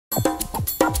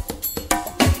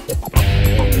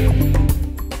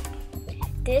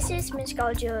This is Miss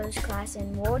Garguilo's class,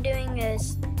 and we're doing a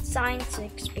science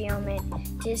experiment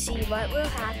to see what will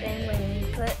happen when we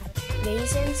put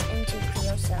raisins into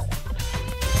clear soda.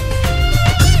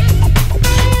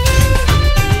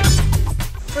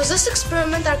 For this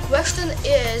experiment, our question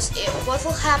is what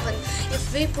will happen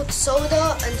if we put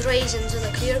soda and raisins in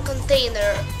a clear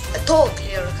container, a tall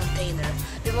clear container.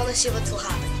 We want to see what will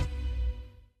happen.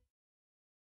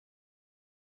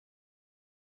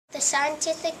 The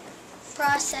scientific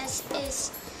process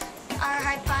is our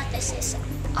hypothesis.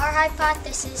 Our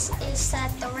hypothesis is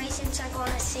that the raisins are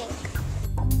going to sink.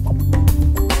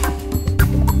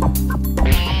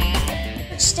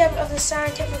 Each step of the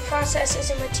scientific process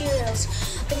is in materials.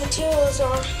 The materials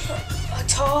are a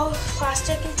tall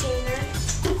plastic container,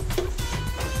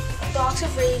 a box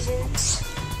of raisins,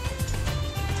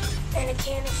 and a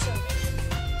can of soda.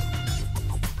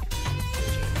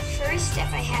 First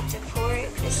step, I have to pour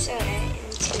the soda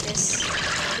into this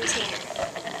container.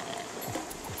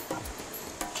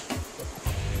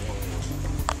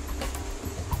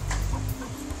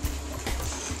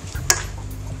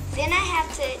 Then I have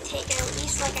to take at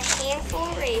least like a handful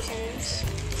of raisins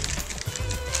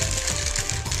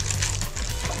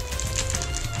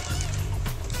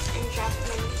and drop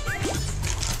them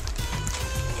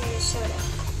in the soda.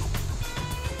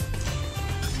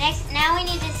 Next, now we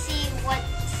need to see what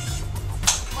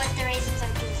the raisins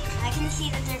are doing. I can see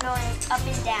that they're going up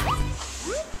and down.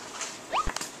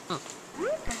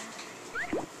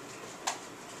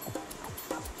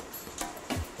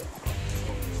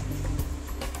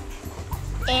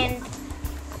 And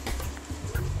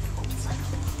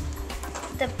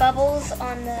the bubbles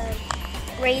on the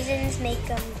raisins make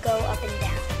them go up and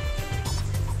down.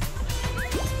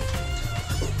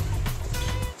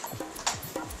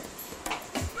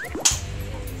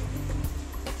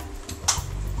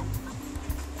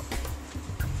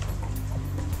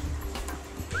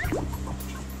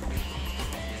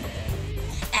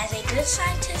 As a good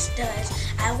scientist does,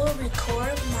 I will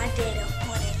record my data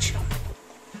on a chart.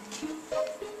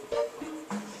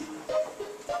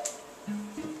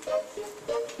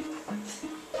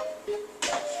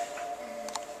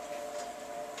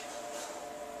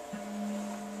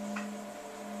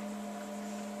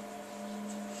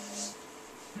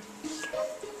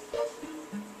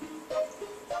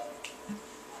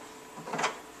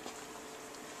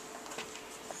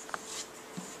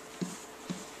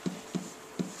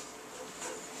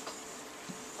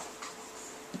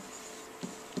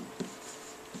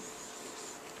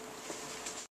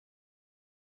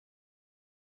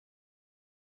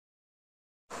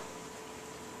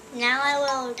 Now I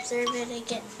will observe it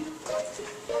again.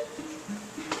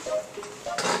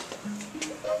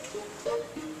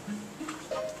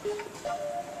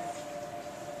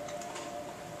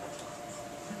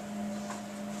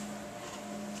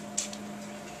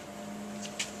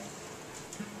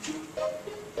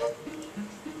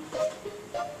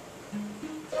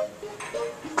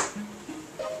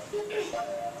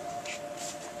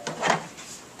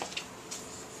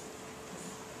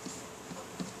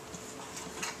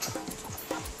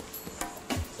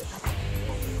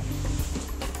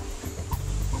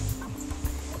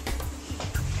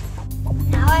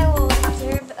 Now I will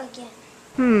observe again.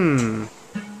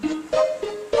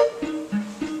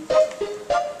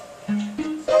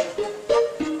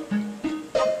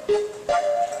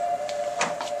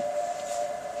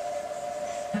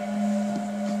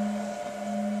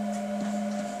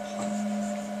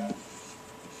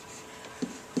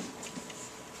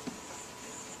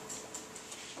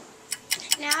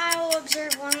 Now I will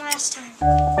observe one last time.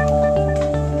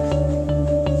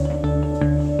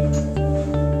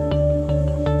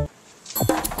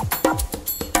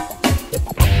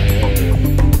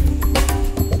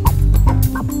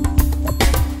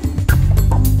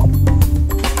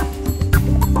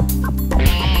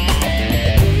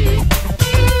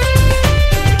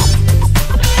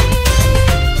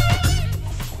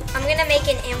 Make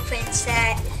an inference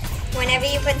that whenever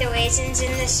you put the raisins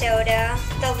in the soda,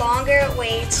 the longer it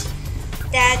waits,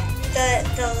 that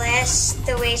the less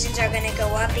the raisins are going to go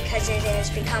up because it has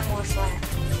become more flat.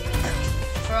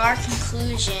 For our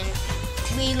conclusion,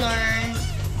 we learned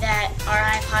that our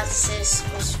hypothesis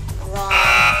was wrong,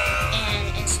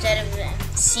 and instead of them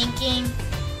sinking,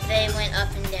 they went up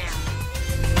and down.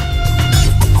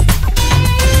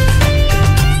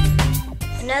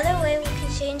 Another way we can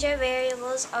change our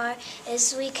variables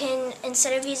is we can,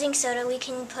 instead of using soda, we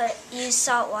can use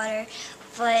salt water.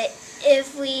 But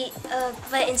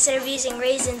instead of using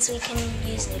raisins, we can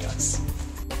use noodles.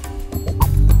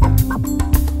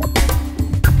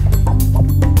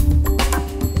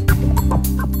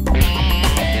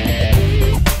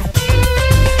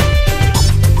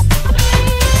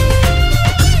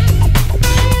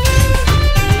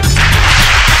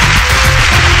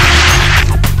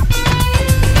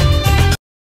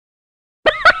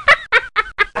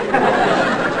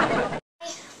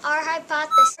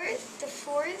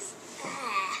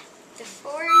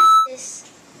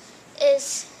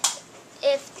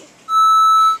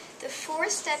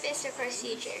 step is the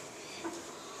procedure.